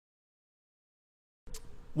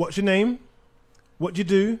What's your name? What do you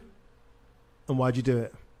do? And why'd you do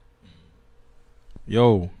it?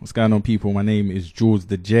 Yo, what's going on, people? My name is Jordz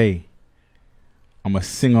The Jay. I'm a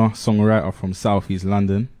singer-songwriter from South East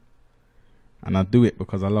London. And I do it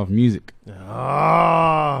because I love music.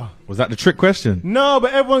 Ah. Was that the trick question? No,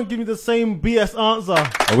 but everyone give me the same BS answer.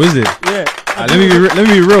 Oh, is it? Yeah. Let me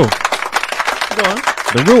be real. Go on.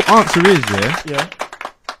 The real answer is, Yeah.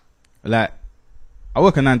 like, I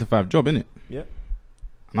work a 9-to-5 job, innit? Yeah.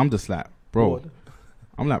 And I'm just like, bro. Bored.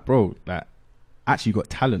 I'm like, bro, like, actually got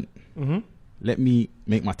talent. Mm-hmm. Let me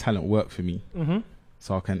make my talent work for me. Mm-hmm.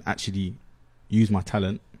 So I can actually use my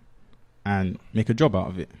talent and make a job out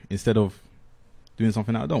of it instead of doing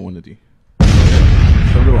something that I don't want to do.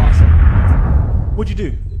 That's the real answer. What do you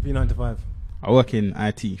do if you're 9 to 5? I work in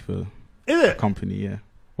IT for a company, yeah.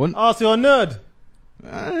 Oh, so you're a nerd?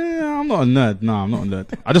 I'm not a nerd. No, I'm not a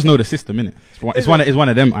nerd. I just know the system, innit? It's one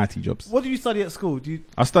of them IT jobs. What did you study at school?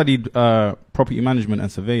 I studied property management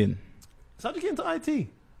and surveying. So how did you get into IT?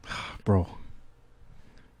 Bro.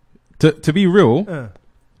 To be real,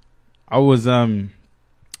 I was I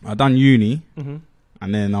done uni, and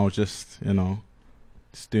then I was just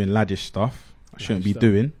doing laddish stuff I shouldn't be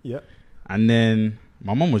doing. Yeah. And then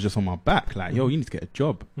my mum was just on my back, like, yo, you need to get a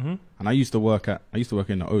job. And I used to work in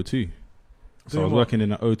the O2. So I was working in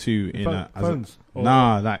the O2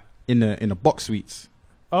 like in the box suites.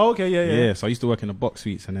 Oh, okay, yeah. So I used to work in the box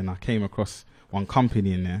suites, and then I came across one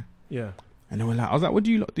company in there. Yeah. And they were like, I was like, what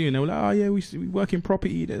do you lot do? And they were like, oh yeah, we work in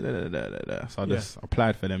property. So I just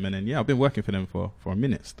applied for them, and then I've been working for them for a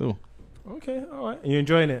minute still. Okay, all right. And you're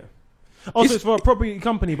enjoying it? Also, it's for a property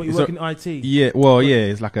company, but you work in IT. Yeah, well,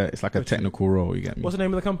 it's like a technical role. You get me? What's the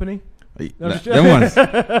name of the company? Them ones.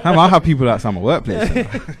 I have people outside my workplace.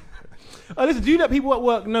 Oh, listen, do you let people at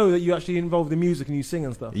work know that you actually involved in music and you sing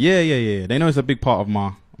and stuff? Yeah. They know it's a big part of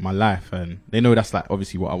my life, and they know that's like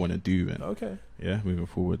obviously what I want to do. And okay. Yeah, moving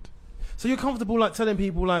forward. So you're comfortable like telling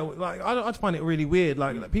people like I find it really weird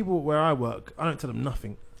like people where I work, I don't tell them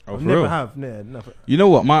nothing. Oh, I never have. Never. You know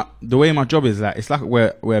what? The way my job is, like, it's like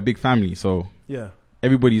we're a big family, so yeah,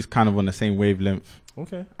 everybody's kind of on the same wavelength.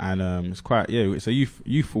 Okay. And it's quite it's a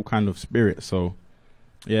youthful kind of spirit. So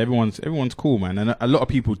yeah, everyone's cool, man. And a lot of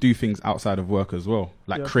people do things outside of work as well,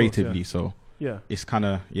 like creatively. Course, So yeah, it's kind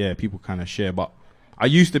of people kind of share. But I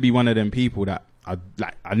used to be one of them people that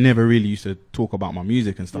I never really used to talk about my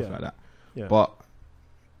music and stuff like that. Yeah. But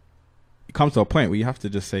it comes to a point where you have to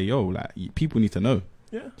just say, yo, like, people need to know.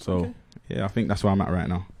 Yeah. So I think that's where I'm at right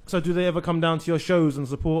now. So do they ever come down to your shows and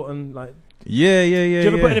support and like? Yeah. Do you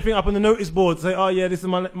ever put anything up on the notice board? Say, oh yeah, this is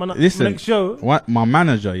my next show. My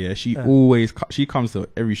manager, she always she comes to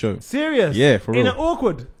every show. Serious? Yeah, for real. Ain't it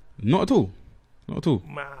awkward? Not at all.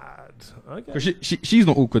 Mad. Okay. 'Cause she's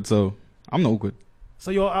not awkward, so I'm not awkward.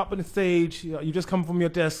 So you're up on the stage. You just come from your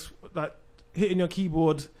desk, like hitting your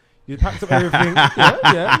keyboard. You packed up everything.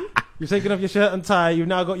 yeah. You're taking off your shirt and tie. You've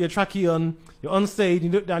now got your trackie on. You're on stage. You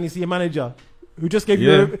look down. You see your manager, who just gave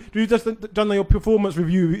you. Who just done your performance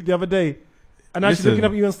review the other day, and now she's looking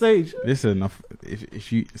up at you on stage. Listen,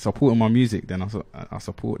 if you supporting my music, then I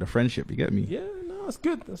support the friendship. You get me? Yeah, no, that's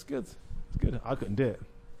good. That's good. I couldn't do it.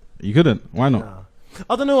 You couldn't? Why not? Nah.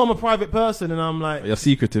 I don't know. I'm a private person, and I'm like, you're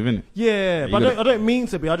secretive, innit? Yeah, but I don't mean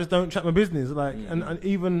to be. I just don't chat my business. Like, and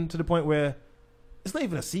even to the point where. It's not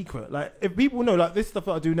even a secret. Like, if people know, like, this stuff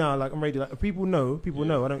that I do now, like, I'm ready. Like, if people know,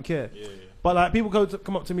 know. I don't care. Yeah. But, like, people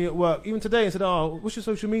come up to me at work, even today, and said, oh, what's your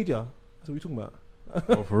social media? I said, what are you talking about?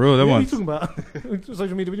 Oh, for real? What are you talking about?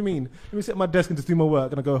 Social media, what do you mean? Let me sit at my desk and just do my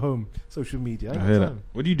work, and I go home. Social media. I hear that.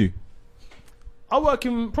 What do you do? I work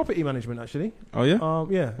in property management, actually. Oh, yeah?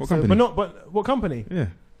 Yeah. What company? But what company? Yeah.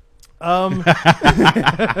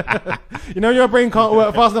 Your brain can't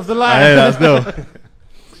work fast enough to lie. I hear that still.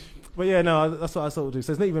 But yeah, no, that's what I sort of do.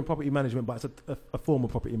 So it's not even property management, but it's a form of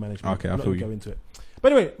property management. Okay, I feel you. Go into it.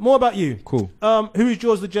 But anyway, more about you. Cool. Who is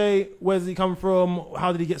Jordz The Jay? Where does he come from?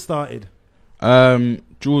 How did he get started?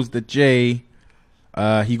 Jordz The Jay,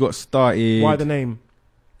 he got started. Why the name?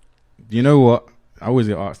 You know what? I always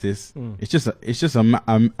get asked this. It's just an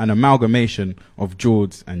amalgamation of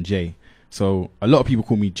Jordz and Jay. So a lot of people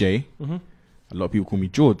call me Jay. A lot of people call me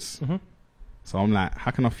Jordz. So I'm like,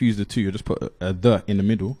 how can I fuse the two? You just put a the in the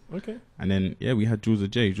middle. Okay. And then we had Jordz The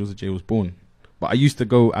Jay. Jordz The Jay was born. But I used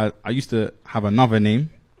to have another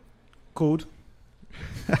name called.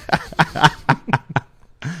 I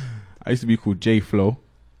used to be called J Flow.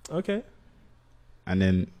 Okay. And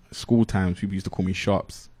then school times, people used to call me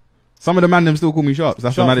Sharps. Some of the man them still call me Sharps.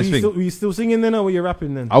 That's the maddest thing. Were you still singing then, or were you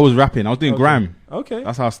rapping then? I was rapping. I was doing grime. Okay.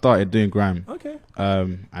 That's how I started doing grime. Okay.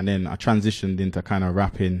 And then I transitioned into kind of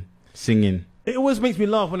rapping, singing. It always makes me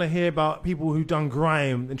laugh when I hear about people who done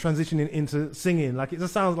grime and transitioning into singing. Like, it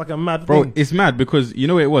just sounds like a mad Bro, thing. it's mad because you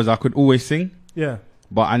know what it was? I could always sing, Yeah.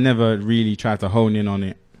 but I never really tried to hone in on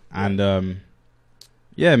it. And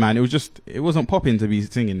yeah, man, it wasn't popping to be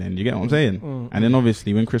singing then. You get what I'm saying? And then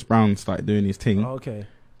obviously when Chris Brown started doing his thing, Okay.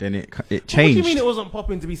 then it What changed. do you mean it wasn't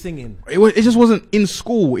popping to be singing? It just wasn't in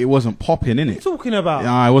school. It wasn't popping, What are you innit? talking about?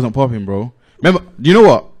 Nah, it wasn't popping, bro. Remember, you know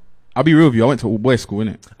what? I'll be real with you. I went to all boys school,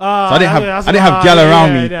 innit? So I didn't have gal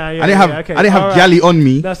around me. I didn't have galley on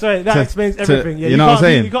me. That's right. That explains everything. Yeah, you know what I'm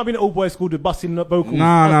saying? You can't be in an all boys school to busting up vocals. No.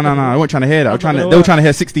 I wasn't trying to hear that. They were trying to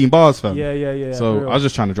hear 16 bars, fam. Yeah. So I was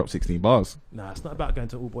just trying to drop 16 bars. Nah, it's not about going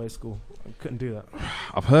to all boys school. I couldn't do that.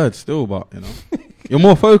 I've heard still, but you know, you're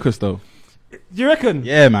more focused though. Do you reckon?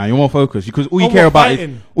 Yeah, man, you're more focused because all you On care what, about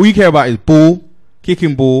fighting? is ball,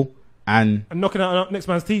 kicking ball, and And knocking out next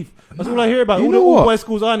man's teeth. That's all I hear about. You All the know all what? boys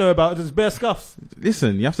schools I know about are just bare scuffs.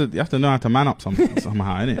 listen. You have to know how to man up somehow,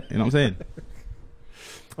 innit? You know what I'm saying?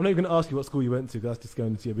 I'm not even going to ask you what school you went to, because that's just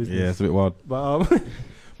going into your business. Yeah, it's a bit wild. But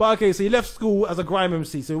but okay, so you left school as a grime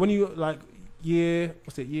MC. So when you like year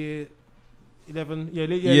 11? Yeah,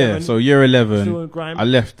 year 11. So year Still 11, in grime. I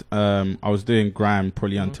left. I was doing grime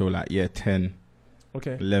probably until like year 10,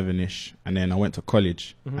 Okay. 11ish, and then I went to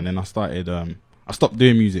college, Mhm. and then I started. I stopped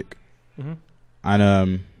doing music, Mhm.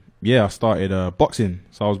 and I started boxing.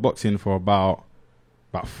 So I was boxing for about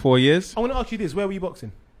 4 years. I want to ask you this: where were you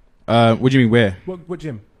boxing? What do you mean where? What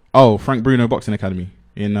gym? Oh, Frank Bruno Boxing Academy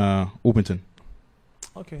in Orpington.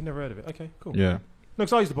 Okay, never heard of it. Okay, cool. Yeah. No,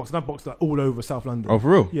 because I used to box, and I boxed like all over South London. Oh, for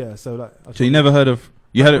real? Yeah, so like. So you never heard of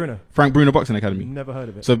Frank heard Bruno? of Frank Bruno Boxing Academy? Never heard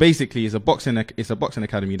of it. So basically, it's a boxing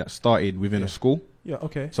academy that started within a school. Yeah.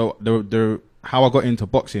 Okay. So how I got into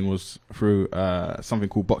boxing was through something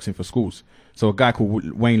called Boxing for Schools. So a guy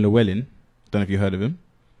called Wayne Llewellyn, don't know if you heard of him.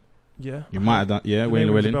 Yeah. You might have done. Yeah, The Wayne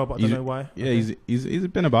name rings a Llewellyn. bell, but I don't know why. Yeah, Okay. he's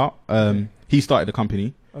been about. He started the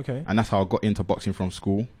company, Okay. and that's how I got into boxing from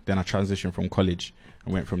school. Then I transitioned from college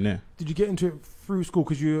and went from there. Did you get into it through school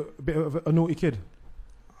because you're a bit of a naughty kid?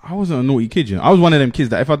 I wasn't a naughty kid, you know. I was one of them kids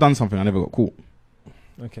that if I done something, I never got caught.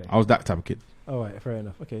 Okay. I was that type of kid. All right. Fair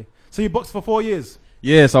enough. Okay. So you boxed for 4 years.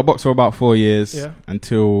 Yeah, so I boxed for about 4 years Yeah.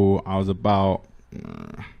 until I was about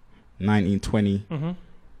 19, 20. Mm-hmm. And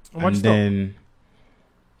And why'd you stop? then,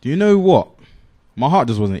 do you know what? My heart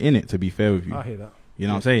just wasn't in it, to be fair with you. I hear that. You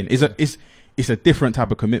know what I'm saying? It's a different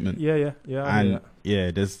type of commitment. Yeah. I hear And that.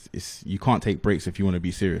 yeah, you can't take breaks if you want to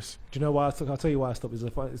be serious. Do you know why I stopped? I'll tell you why I stopped. It's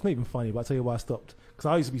not even funny, but I'll tell you why I stopped. Because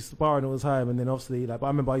I used to be sparring all the time, and then obviously, like, but I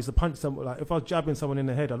remember I used to punch someone. Like, if I was jabbing someone in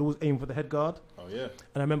the head, I'd always aim for the head guard. Oh yeah.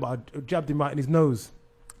 And I remember I jabbed him right in his nose,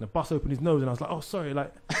 and I bust open his nose, and I was like, "Oh, sorry."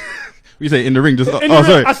 Like, You say in the ring, just in the ring,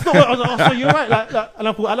 sorry. I stopped. I was like, "Oh, sorry, you're right." Like, and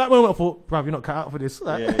I thought at that moment, I thought, "Bruv, you're not cut out for this.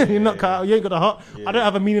 Like, you're not cut out. You ain't got a heart. I don't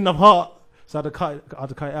have a mean enough heart." So I had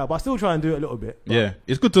to cut it out, but I still try and do it a little bit. But Yeah,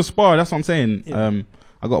 it's good to spar. That's what I'm saying. Yeah.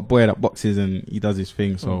 I got a boy that boxes and he does his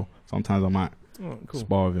thing, so sometimes I might cool.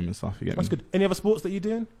 spar with him and stuff. You get That's me? good. Any other sports that you're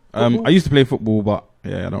doing? I Football? used to play football, but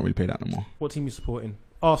yeah, I don't really play that no more. What team you supporting?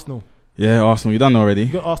 Arsenal. Yeah, Arsenal, you done already.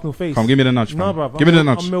 You got Arsenal face. Come, give me the nudge. No, fam. bruv. Give me the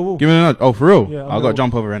nudge. I'm Millwall. Give me the nudge. Oh, for real? Yeah, I'm I got to Millwall.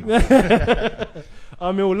 jump over it.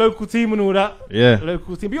 I'm your local team and all that. Yeah.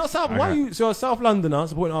 Local team. But you're South. Okay. Why are you? So you're a South Londoner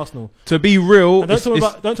supporting Arsenal. To be real, And don't it's, talk it's,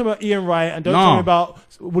 about. Don't talk about Ian Wright and don't Nah. talk about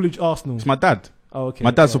Woolwich Arsenal. it's my dad. Oh, okay. My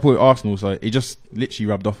dad Alright. supported Arsenal, so it just literally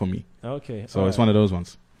rubbed off on me. Okay. So it's one of those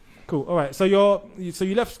ones. Cool. All right. So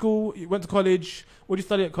you left school. You went to college. What did you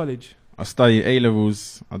study at college? I studied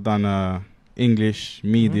A-levels. I've done English,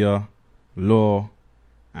 media, law,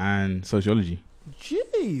 and sociology.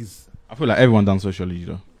 Jeez. I feel like everyone done sociology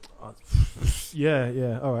though.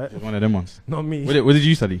 Yeah. All right. It's one of them ones. Not me. What did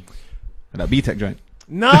you study? That B-Tech joint.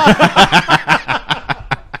 Nah.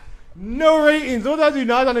 No ratings. What did I do?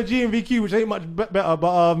 Now I done a GMVQ, which ain't much better,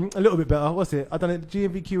 but a little bit better. What's it? I done a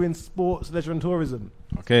GMVQ in sports, leisure, and tourism.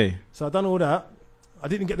 Okay. So I done all that. I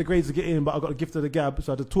didn't get the grades to get in, but I got a gift of the gab,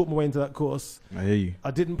 so I just taught my way into that course. I hear you. I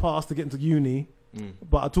didn't pass to get into uni,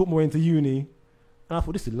 but I taught my way into uni. And I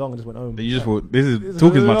thought, this is long. I just went home. Then you just thought,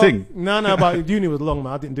 talking's my thing. No, but uni was long,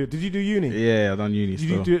 man. I didn't do it. Did you do uni? Yeah, I done uni Did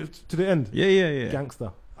still. you do it to the end? Yeah.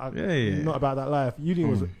 Gangster. Yeah. Not about that life. Uni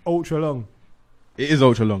was ultra long. It is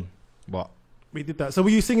ultra long, but We did that. So were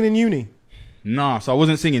you singing in uni? nah. So I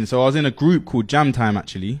wasn't singing. So I was in a group called Jam Time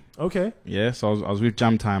actually. Okay. Yeah. So I was with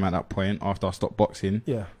Jam Time at that point after I stopped boxing.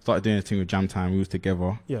 Yeah. Started doing a thing with Jam Time. We was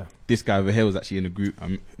together. Yeah. This guy over here was actually in the group.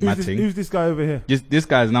 Mad thing. Who's this guy over here? This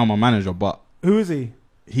guy is now my manager, but Who is he?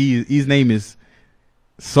 his name is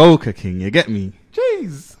Soca King. You get me?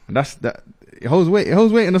 Jeez. And that's that. It holds weight. It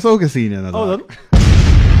holds weight in the soca scene. And Hold on.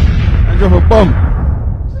 I drop a bomb.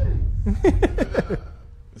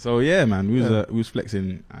 So yeah, man, we was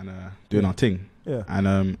flexing and doing our thing. Yeah.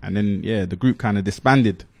 And then the group kind of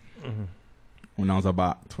disbanded when I was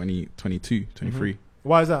about 22, 23.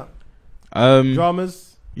 Why is that?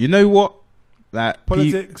 Dramas? You know what? Like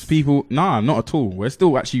Politics? People, nah, not at all. We're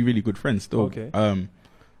still actually really good friends still. Okay.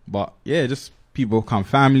 But yeah, just people become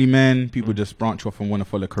family men. People just branch off and want to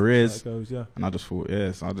follow careers. That goes, yeah. And I just thought,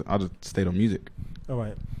 so I just stayed on music. All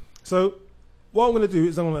right. So what I'm going to do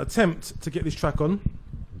is I'm going to attempt to get this track on.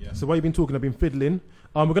 Yeah. So while you've been talking, I've been fiddling.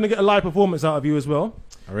 We're going to get a live performance out of you as well.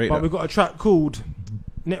 All right. But we've got a track called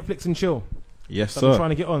Netflix and Chill. Yes, that sir. I'm trying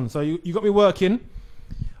to get on. So you got me working.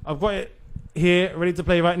 I've got it here, ready to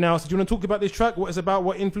play right now. So do you want to talk about this track? What it's about?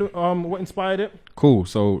 What inspired it? Cool.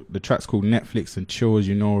 So the track's called Netflix and Chill, as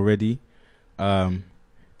you know already.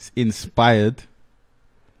 It's inspired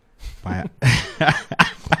by.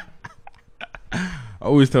 I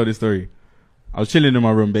always tell this story. I was chilling in my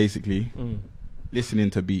room, basically, listening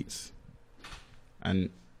to beats, and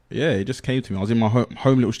it just came to me. I was in my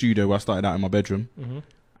home little studio where I started out in my bedroom,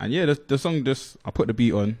 and the song I put the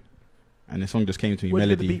beat on, and the song just came to me. Where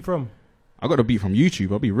melody. did you get the beat from? I got the beat from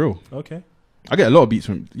YouTube. I'll be real. Okay. I get a lot of beats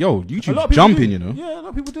from YouTube jumping, you know. Yeah, a lot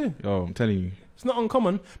of people do. Yo, I'm telling you. It's not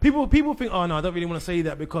uncommon. People think, oh no, I don't really want to say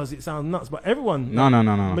that because it sounds nuts. But everyone, no.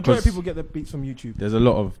 Majority of people get the beats from YouTube. There's a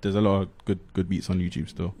lot of good beats on YouTube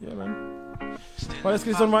still. Yeah, man. Right, let's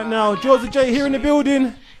get this on right now. Jordz The Jay here in the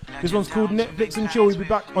building. This one's called Netflix and Chill. We'll be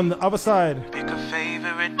back on the other side. Pick a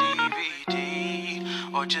favorite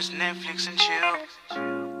DVD or just Netflix and chill.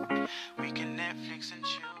 We can Netflix and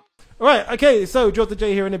chill. All right, okay. So Jordz The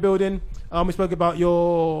Jay here in the building. We spoke about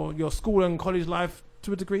your school and college life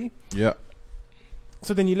to a degree. Yeah.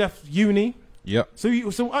 So then you left uni. Yeah. So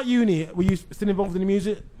at uni, were you still involved in the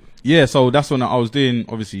music? Yeah, so that's when I was doing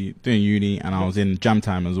uni, and I was in jam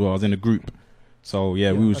time as well. I was in a group. So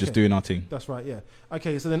we was just doing our thing. That's right, yeah.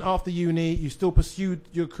 Okay, so then after uni, you still pursued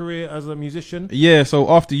your career as a musician? Yeah, so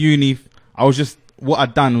after uni, what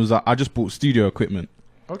I'd done was I just bought studio equipment.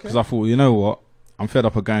 Okay. Because I thought, you know what, I'm fed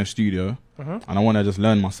up of going studio, and I want to just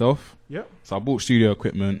learn myself. Yep. So I bought studio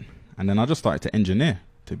equipment, and then I just started to engineer,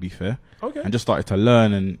 to be fair. Okay. And just started to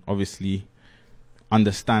learn and obviously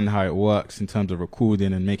understand how it works in terms of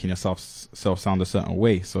recording and making yourself sound a certain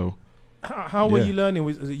way. So how were you learning?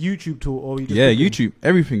 Was it YouTube tool or you just YouTube,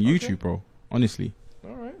 everything YouTube, bro, honestly.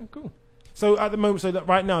 All right, cool. So at the moment, so that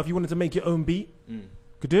right now, if you wanted to make your own beat,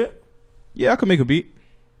 could do it? Yeah, I could make a beat.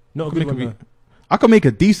 Not a good one, though. I could make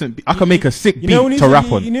a decent beat. I could make a sick beat to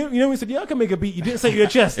rap on. You know when you said, I can make a beat, you didn't say your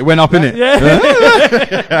chest. It went up, innit?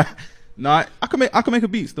 Yeah. No, I can make a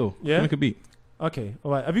beat still. Yeah. I can make a beat. Okay,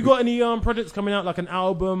 all right. Have you got any projects coming out, like an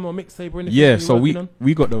album or mixtape or anything? Yeah, so we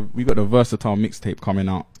got the versatile mixtape coming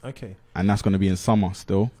out. Okay. And that's gonna be in summer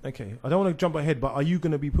still. Okay. I don't want to jump ahead, but are you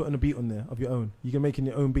gonna be putting a beat on there of your own? You can making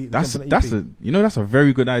your own beat. That's a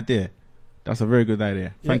very good idea. That's a very good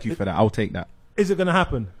idea. Thank you for that. I'll take that. Is it gonna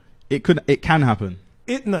happen? It can happen.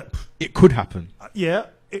 It could happen. Yeah.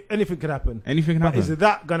 Anything could happen. Anything can happen. Is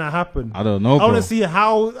that gonna happen? I don't know, I want to see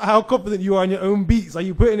how confident you are in your own beats. Are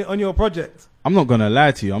you putting it on your project? I'm not gonna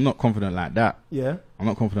lie to you. I'm not confident like that. Yeah. I'm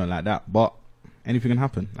not confident like that. But anything can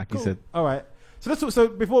happen, like you said. All right. So let's talk. So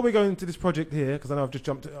before we go into this project here, because I know I've just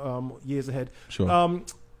jumped years ahead. Sure.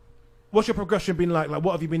 What's your progression been like? Like,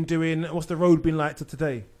 what have you been doing? What's the road been like to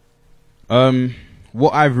today?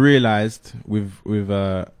 What I've realized with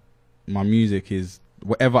my music is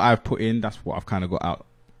whatever I've put in, that's what I've kind of got out.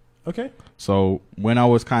 Okay. So when I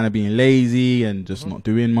was kind of being lazy and just not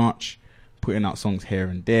doing much, putting out songs here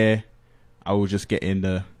and there, I was just getting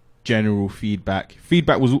the general feedback.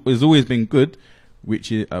 Feedback has always been good,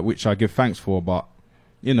 which I give thanks for, but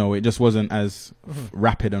you know, it just wasn't as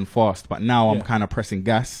rapid and fast. But now I'm kind of pressing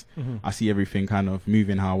gas. I see everything kind of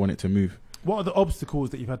moving how I want it to move. What are the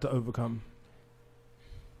obstacles that you've had to overcome?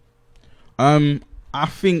 I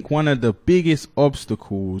think one of the biggest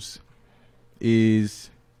obstacles is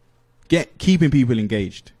keeping people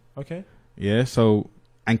engaged. Okay. Yeah. So,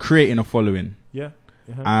 and creating a following. Yeah.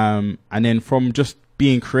 And then from just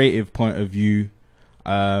being creative point of view,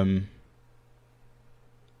 I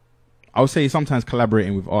would say sometimes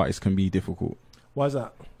collaborating with artists can be difficult. Why is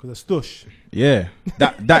that? Because they're stush. Yeah.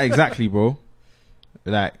 That exactly, bro.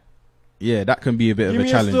 Like, yeah, that can be a bit of a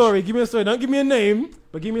challenge. Give me a story. Don't give me a name,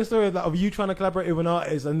 but give me a story of you trying to collaborate with an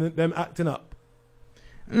artist and them acting up.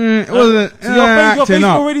 It wasn't acting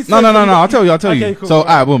up. No. I'll tell you. Okay, cool,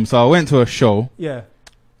 so, boom. So I went to a show. Yeah.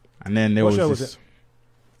 And then there was this. Was it?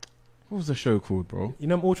 What was the show called, bro? You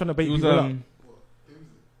know, I'm all trying to bait people up.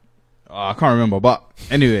 I can't remember, but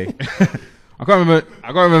anyway, I can't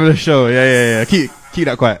remember the show. Yeah. Keep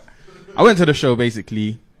that quiet. I went to the show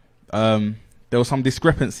basically. there was some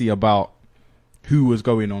discrepancy about who was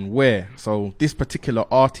going on where. So this particular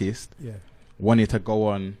artist wanted to go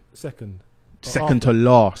on second to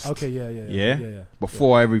last. Okay, yeah.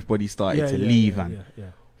 Before everybody started to leave,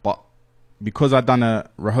 but because I'd done a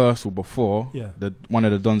rehearsal before, one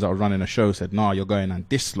of the dons that was running the show said, "Nah, you're going on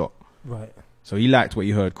this slot." Right. So he liked what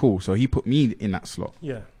he heard. Cool. So he put me in that slot.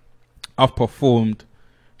 Yeah. I've performed,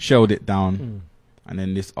 shelled it down, and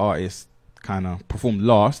then this artist kind of performed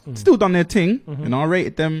last. Still done their thing. You know, I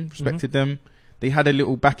rated them, respected them. They had a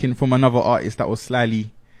little backing from another artist that was slightly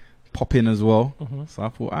popping as well. So I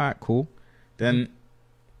thought, all right, cool. Then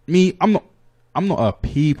me, I'm not a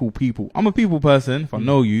people. I'm a people person if I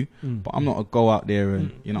know you, but I'm not a go out there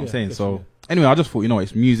and you know what I'm saying. So anyway, I just thought, you know,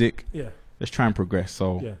 it's music. Yeah. Let's try and progress.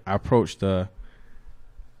 So I approached got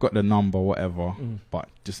the number, whatever, but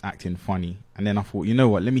just acting funny. And then I thought, you know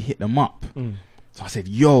what, let me hit them up. So I said,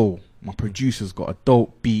 yo, my producer's got a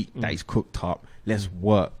dope beat that is cooked up. Let's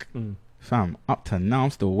work. Fam, up to now,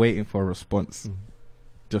 I'm still waiting for a response.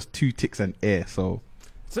 Just 2 ticks and air. So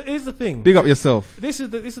here's the thing. Big up yourself. This is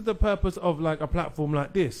the purpose of like a platform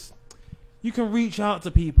like this. You can reach out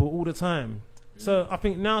to people all the time. So I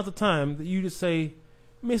think now's the time that you just say,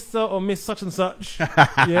 Mr. or Miss such and such.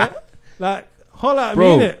 Yeah? Like, holla at me,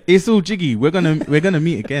 innit? It's all jiggy. We're gonna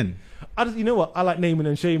meet again. You know what? I like naming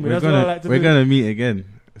and shaming. That's what I like to do. We're gonna meet again.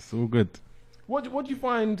 It's all good. What do you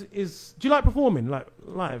find is... Do you like performing, like,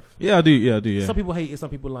 live? Yeah, I do. Yeah. Some people hate it, some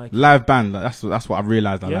people like it. Live band, that's what I've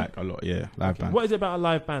realised I like a lot. Yeah, live band. What is it about a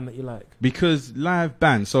live band that you like? Because live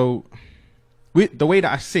band, so... with the way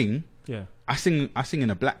that I sing... Yeah. I sing in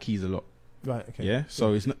the black keys a lot. Right, okay. Yeah,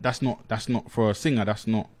 so that's not for a singer, that's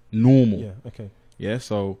not normal. Yeah, okay. Yeah,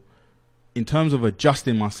 so... in terms of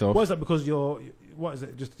adjusting myself... What is that, because what is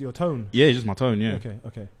it, just your tone? Yeah, just my tone, yeah.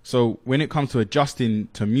 Okay. So when it comes to adjusting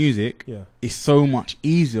to music, it's so much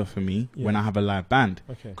easier for me when I have a live band.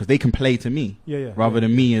 Okay. Because they can play to me rather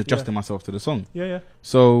than me adjusting myself to the song. Yeah.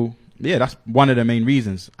 So, yeah, that's one of the main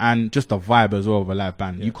reasons. And just the vibe as well of a live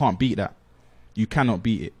band. Yeah. You can't beat that. You cannot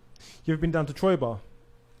beat it. You ever been down to Troy Bar?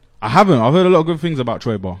 I haven't. I've heard a lot of good things about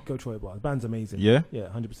Troy Bar. Go Troy Bar. The band's amazing. Yeah? Yeah,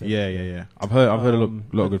 100%. Yeah. I've heard a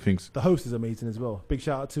lot of good things. The host is amazing as well. Big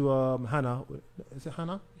shout out to Hannah. Is it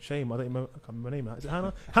Hannah? Shame, I can't remember her name now. Is it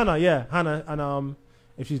Hannah? Hannah, yeah. Hannah, and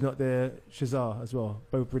if she's not there, Shazar as well.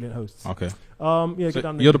 Both brilliant hosts. Okay. So go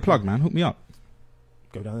down there. You're the plug, man. Hook me up.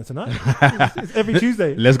 Go down there tonight. It's every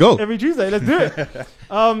Tuesday. Let's go. Every Tuesday. Let's do it.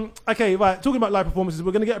 Okay, right. Talking about live performances,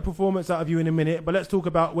 we're going to get a performance out of you in a minute, but let's talk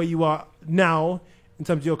about where you are now in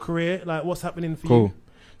terms of your career. Like, what's happening for you? Cool.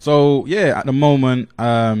 So, yeah, at the moment,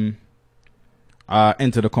 I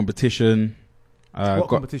entered a competition. What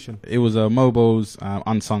competition? It was a Mobo's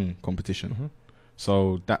Unsung competition.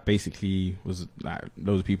 So that basically was like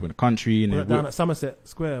loads of people in the country. And down at Somerset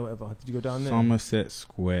Square or whatever. Did you go down there? Somerset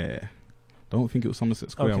Square. Don't think it was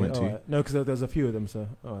Somerset Square I went to. Right. No, because there's a few of them, so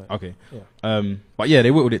all right. Okay. Yeah. But yeah,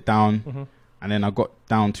 they whittled it down, and then I got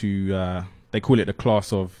down to they call it the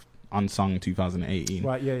class of Unsung 2018.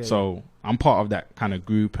 Right. Yeah. So I'm part of that kind of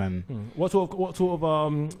group. And what sort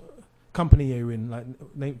of company are you in? Like,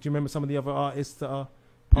 do you remember some of the other artists that are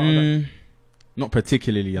part of that? Not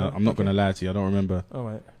particularly. I'm not gonna lie to you. I don't remember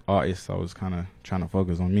artists. I was kind of trying to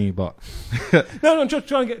focus on me, but no, just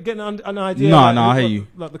trying to get an idea. No, I hear you.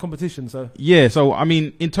 Like the competition. So yeah. So I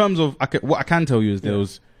mean, in terms of what I can tell you is there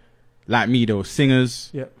was, like me, there was singers.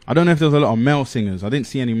 Yeah. I don't know if there was a lot of male singers. I didn't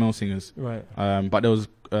see any male singers. Right. But there was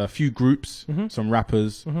a few groups, some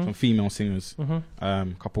rappers, some female singers,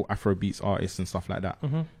 couple Afrobeats artists and stuff like that.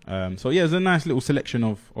 So yeah, there's a nice little selection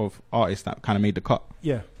of artists that kind of made the cut.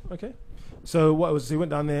 Yeah. Okay. So what was? So you went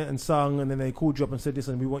down there and sung, and then they called you up and said,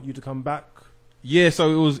 "Listen, we want you to come back." Yeah. So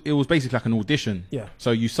it was basically like an audition. Yeah. So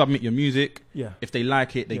you submit your music. Yeah. If they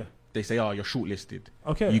like it, they say, "Oh, you're shortlisted."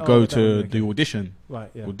 Okay. You go to the audition. Right.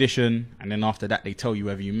 Yeah. Audition, and then after that, they tell you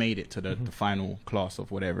whether you made it to the final class of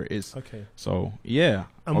whatever it is. Okay. So yeah.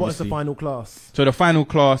 And what is the final class? So the final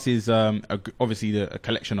class is obviously a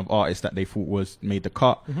collection of artists that they thought made the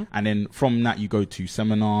cut, and then from that you go to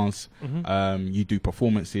seminars. You do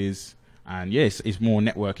performances. And yes, it's more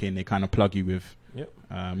networking. They kind of plug you with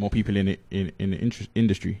more people in the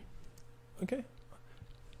industry. Okay.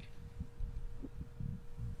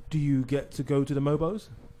 Do you get to go to the Mobos?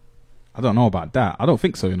 I don't know about that. I don't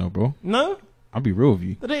think so, bro. No? I'll be real with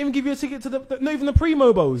you. They don't even give you a ticket to not even the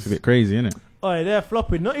pre-Mobos. It's a bit crazy, isn't it? Oh, they're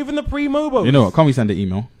flopping. Not even the pre-Mobos. You know what? Can't we send an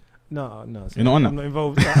email? No. You're not on that? I'm not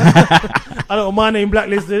involved. I don't want my name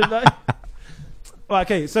blacklisted. Right,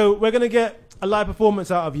 okay, so we're going to get a live performance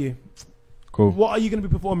out of you. Cool. What are you going to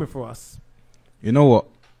be performing for us? You know what?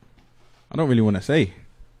 I don't really want to say.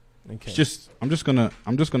 Okay. It's just I'm just gonna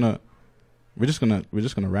We're just gonna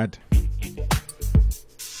ride.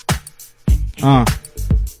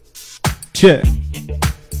 Check.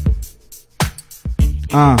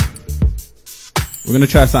 We're gonna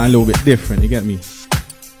try something a little bit different, you get me?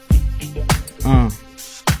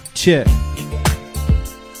 Check.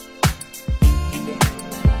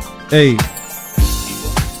 Hey.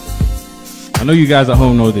 I know you guys at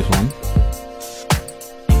home know this one.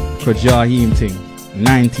 Kajahim thing.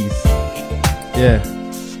 90s. Yeah.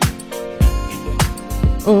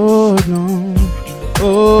 Oh no.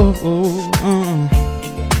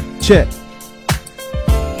 Check.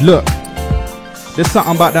 Look. There's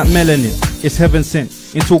something about that melanin. It's heaven sent.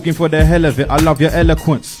 In talking for the hell of it, I love your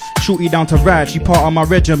eloquence. Shooty down to ride, she part of my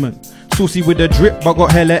regiment. Saucy with the drip, but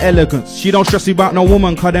got hella elegance. She don't stress about no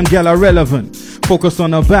woman, cause them gal are relevant. Focus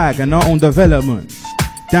on her bag and her own development.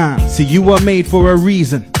 Damn, see you were made for a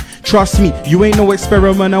reason. Trust me, you ain't no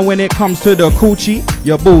experiment. And when it comes to the coochie,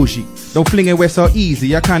 you're bougie. Don't fling it where so easy,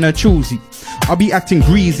 you're kinda choosy. I'll be acting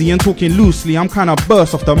greasy and talking loosely. I'm kinda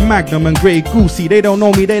burst off the Magnum and Grey Goosey. They don't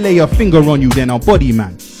know me, they lay a finger on you, then I'll body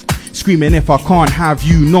man. Screaming if I can't have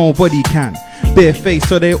you, nobody can. Bare face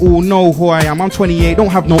so they all know who I am. I'm 28, don't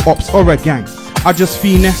have no ops or a gang. I just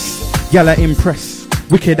finesse, yalla impress.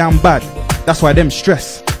 Wicked and bad, that's why them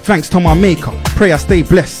stress. Thanks to my maker, pray I stay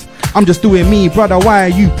blessed. I'm just doing me, brother, why are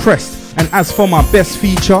you pressed? And as for my best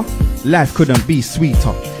feature, life couldn't be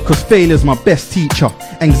sweeter. Cause failure's my best teacher.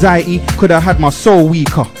 Anxiety could have had my soul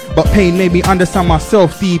weaker, but pain made me understand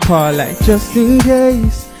myself deeper. Like just in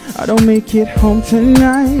case I don't make it home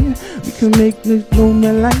tonight, we can make this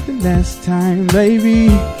moment like the last time, baby.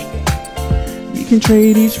 We can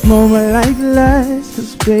trade each moment like the last.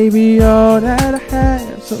 Cause baby, all that I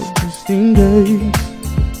have, so just in case.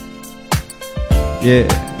 Yeah.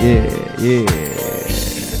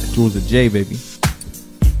 Jordz The Jay, baby.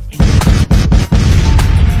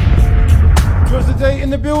 Jordz The Jay in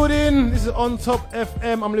the building. This is OnTop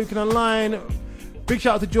FM. I'm Lukan Online. Big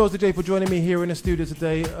shout out to Jordz The Jay for joining me here in the studio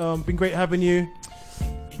today. Been great having you.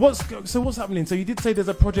 What's happening? So you did say there's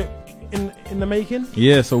a project in the making?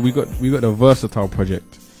 Yeah, so we got the Versatile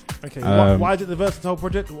project. Okay, why is it the Versatile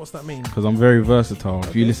project? What's that mean? Because I'm very versatile. Okay.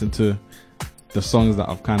 If you listen to the songs that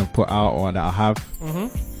I've kind of put out or that I have,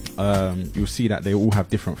 you'll see that they all have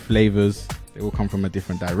different flavors. They all come from a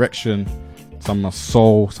different direction. Some are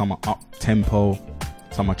soul, some are up tempo,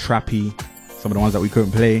 some are trappy. Some of the ones that we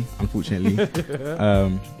couldn't play, unfortunately.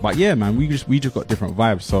 But yeah, man, we just got different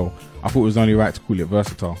vibes. So I thought it was only right to call it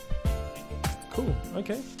Versatile. Cool.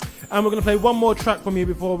 Okay. And we're gonna play one more track from you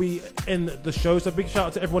before we end the show. So big shout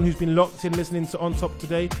out to everyone who's been locked in listening to OnTop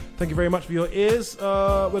today. Thank you very much for your ears.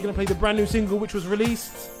 We're gonna play the brand new single which was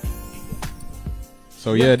released.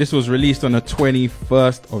 So yeah, this was released on the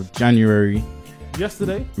 21st of January.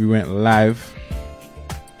 Yesterday. We went live.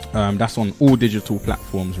 That's on all digital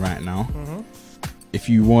platforms right now. If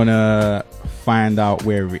you want to find out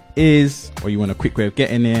where it is, or you want a quick way of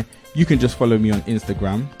getting there, you can just follow me on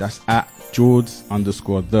Instagram. That's at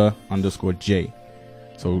Jordz_the_J.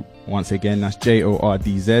 So once again, that's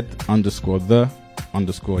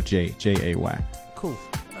JORDZ_the_J, JAY. Cool.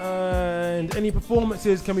 And any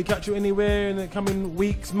performances? Can we catch you anywhere in the coming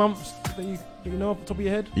weeks, months that you know off the top of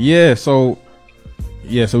your head? Yeah, so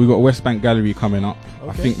we got West Bank Gallery coming up. Okay.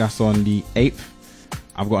 I think that's on the 8th.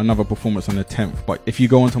 I've got another performance on the 10th. But if you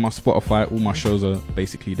go onto my Spotify, all my shows are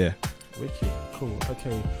basically there. Wicked. Cool.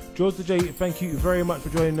 Okay. Jordz The Jay, thank you very much for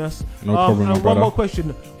joining us. No problem, and no brother. One more question.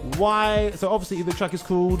 Why? So obviously the track is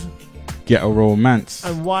called Ghetto Romance.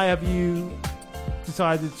 And why have you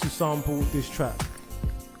decided to sample this track?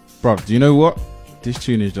 Bro, do you know what? This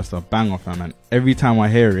tune is just a banger, fam, man. Every time I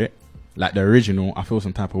hear it, like the original, I feel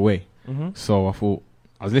some type of way. So I thought,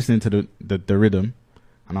 I was listening to the rhythm,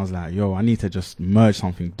 and I was like, yo, I need to just merge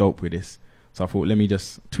something dope with this. So I thought, let me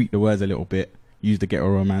just tweak the words a little bit, use the Ghetto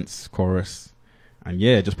Romance chorus, and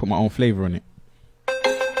yeah, just put my own flavor on it.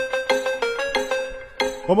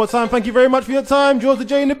 One more time, thank you very much for your time. Jordz The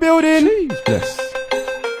Jay in the building. Jeez, bless.